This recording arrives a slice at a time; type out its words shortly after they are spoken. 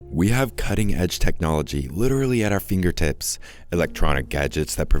We have cutting-edge technology literally at our fingertips, electronic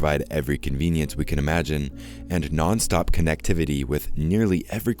gadgets that provide every convenience we can imagine, and non-stop connectivity with nearly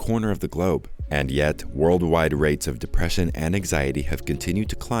every corner of the globe. And yet, worldwide rates of depression and anxiety have continued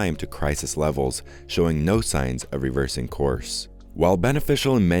to climb to crisis levels, showing no signs of reversing course. While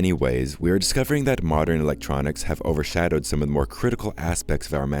beneficial in many ways, we are discovering that modern electronics have overshadowed some of the more critical aspects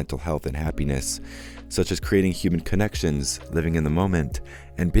of our mental health and happiness, such as creating human connections, living in the moment,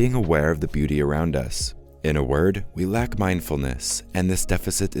 and being aware of the beauty around us. In a word, we lack mindfulness, and this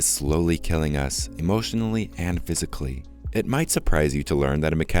deficit is slowly killing us, emotionally and physically. It might surprise you to learn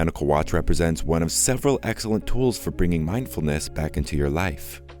that a mechanical watch represents one of several excellent tools for bringing mindfulness back into your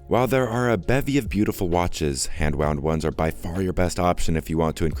life. While there are a bevy of beautiful watches, hand-wound ones are by far your best option if you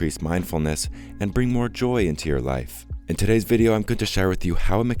want to increase mindfulness and bring more joy into your life. In today's video, I'm going to share with you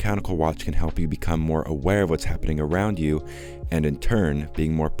how a mechanical watch can help you become more aware of what's happening around you, and in turn,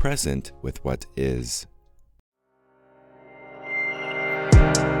 being more present with what is.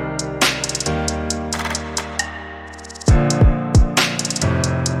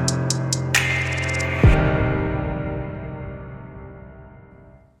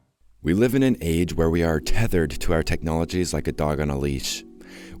 We live in an age where we are tethered to our technologies like a dog on a leash.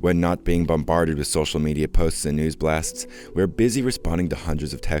 When not being bombarded with social media posts and news blasts, we're busy responding to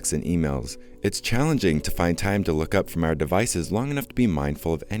hundreds of texts and emails. It's challenging to find time to look up from our devices long enough to be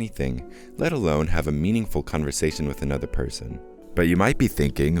mindful of anything, let alone have a meaningful conversation with another person. But you might be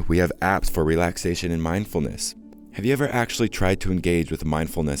thinking, we have apps for relaxation and mindfulness. Have you ever actually tried to engage with a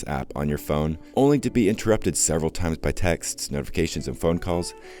mindfulness app on your phone, only to be interrupted several times by texts, notifications, and phone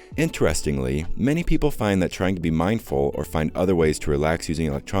calls? Interestingly, many people find that trying to be mindful or find other ways to relax using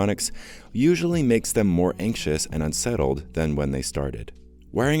electronics usually makes them more anxious and unsettled than when they started.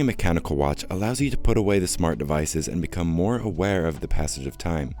 Wearing a mechanical watch allows you to put away the smart devices and become more aware of the passage of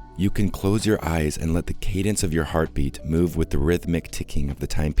time. You can close your eyes and let the cadence of your heartbeat move with the rhythmic ticking of the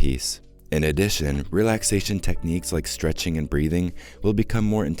timepiece. In addition, relaxation techniques like stretching and breathing will become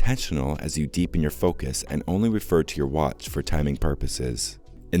more intentional as you deepen your focus and only refer to your watch for timing purposes.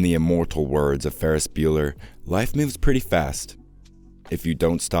 In the immortal words of Ferris Bueller, life moves pretty fast. If you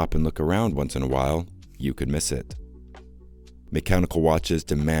don't stop and look around once in a while, you could miss it. Mechanical watches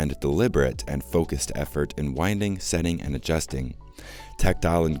demand deliberate and focused effort in winding, setting, and adjusting.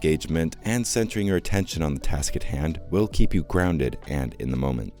 Tactile engagement and centering your attention on the task at hand will keep you grounded and in the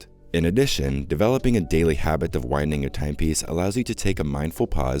moment. In addition, developing a daily habit of winding your timepiece allows you to take a mindful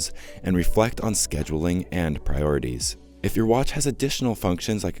pause and reflect on scheduling and priorities. If your watch has additional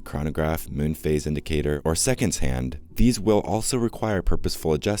functions like a chronograph, moon phase indicator, or seconds hand, these will also require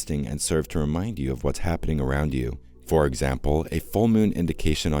purposeful adjusting and serve to remind you of what's happening around you. For example, a full moon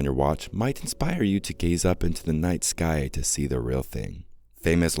indication on your watch might inspire you to gaze up into the night sky to see the real thing.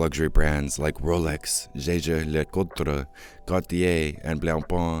 Famous luxury brands like Rolex, Jaeger-LeCoultre, Gaultier, and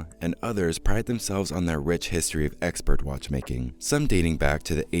Blancpain, and others pride themselves on their rich history of expert watchmaking, some dating back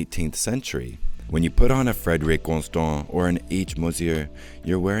to the 18th century. When you put on a Frédéric Constant or an H. Mosier,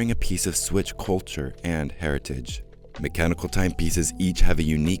 you're wearing a piece of Swiss culture and heritage. Mechanical timepieces each have a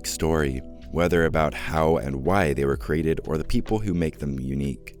unique story, whether about how and why they were created or the people who make them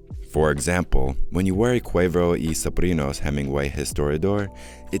unique. For example, when you wear a Cuervo y Sobrinos Hemingway Historiador,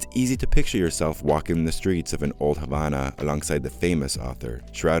 it's easy to picture yourself walking the streets of an old Havana alongside the famous author,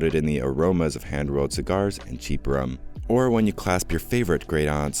 shrouded in the aromas of hand-rolled cigars and cheap rum. Or when you clasp your favorite great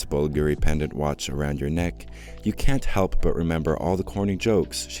aunt's Bulgari pendant watch around your neck, you can't help but remember all the corny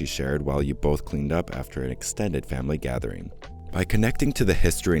jokes she shared while you both cleaned up after an extended family gathering. By connecting to the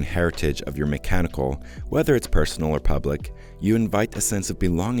history and heritage of your mechanical, whether it's personal or public, you invite a sense of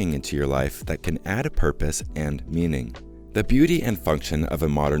belonging into your life that can add a purpose and meaning. The beauty and function of a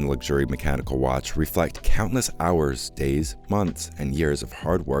modern luxury mechanical watch reflect countless hours, days, months, and years of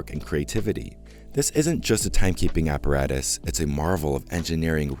hard work and creativity. This isn't just a timekeeping apparatus, it's a marvel of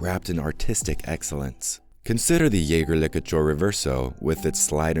engineering wrapped in artistic excellence. Consider the Jaeger-LeCoultre Reverso with its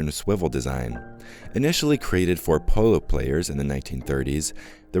slide and swivel design. Initially created for polo players in the 1930s,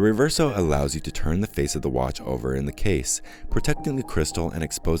 the Reverso allows you to turn the face of the watch over in the case, protecting the crystal and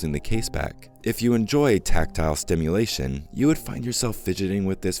exposing the case back. If you enjoy tactile stimulation, you would find yourself fidgeting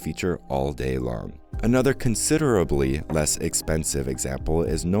with this feature all day long. Another considerably less expensive example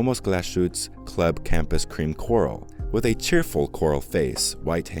is Nomos Glashüt's Club Campus Cream Coral, with a cheerful coral face,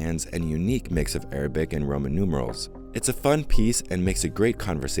 white hands, and unique mix of Arabic and Roman numerals. It's a fun piece and makes a great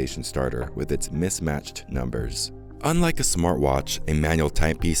conversation starter with its mismatched numbers. Unlike a smartwatch, a manual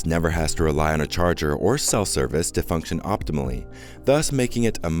timepiece never has to rely on a charger or cell service to function optimally, thus making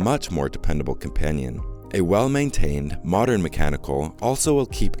it a much more dependable companion. A well-maintained, modern mechanical also will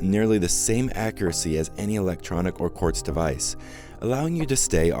keep nearly the same accuracy as any electronic or quartz device, allowing you to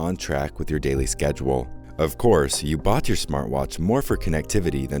stay on track with your daily schedule. Of course, you bought your smartwatch more for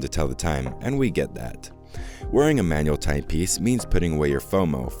connectivity than to tell the time, and we get that. Wearing a manual timepiece means putting away your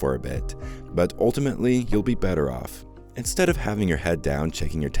FOMO for a bit, but ultimately you'll be better off. Instead of having your head down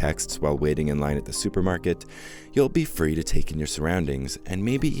checking your texts while waiting in line at the supermarket, you'll be free to take in your surroundings and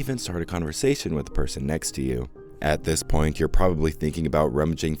maybe even start a conversation with the person next to you. At this point, you're probably thinking about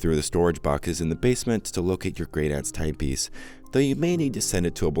rummaging through the storage boxes in the basement to locate your great aunt's timepiece, though you may need to send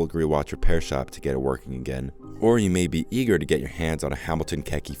it to a Bulgari watch repair shop to get it working again. Or you may be eager to get your hands on a Hamilton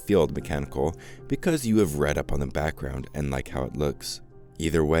Khaki Field mechanical because you have read up on the background and like how it looks.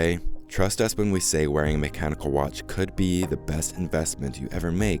 Either way, trust us when we say wearing a mechanical watch could be the best investment you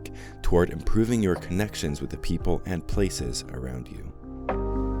ever make toward improving your connections with the people and places around you.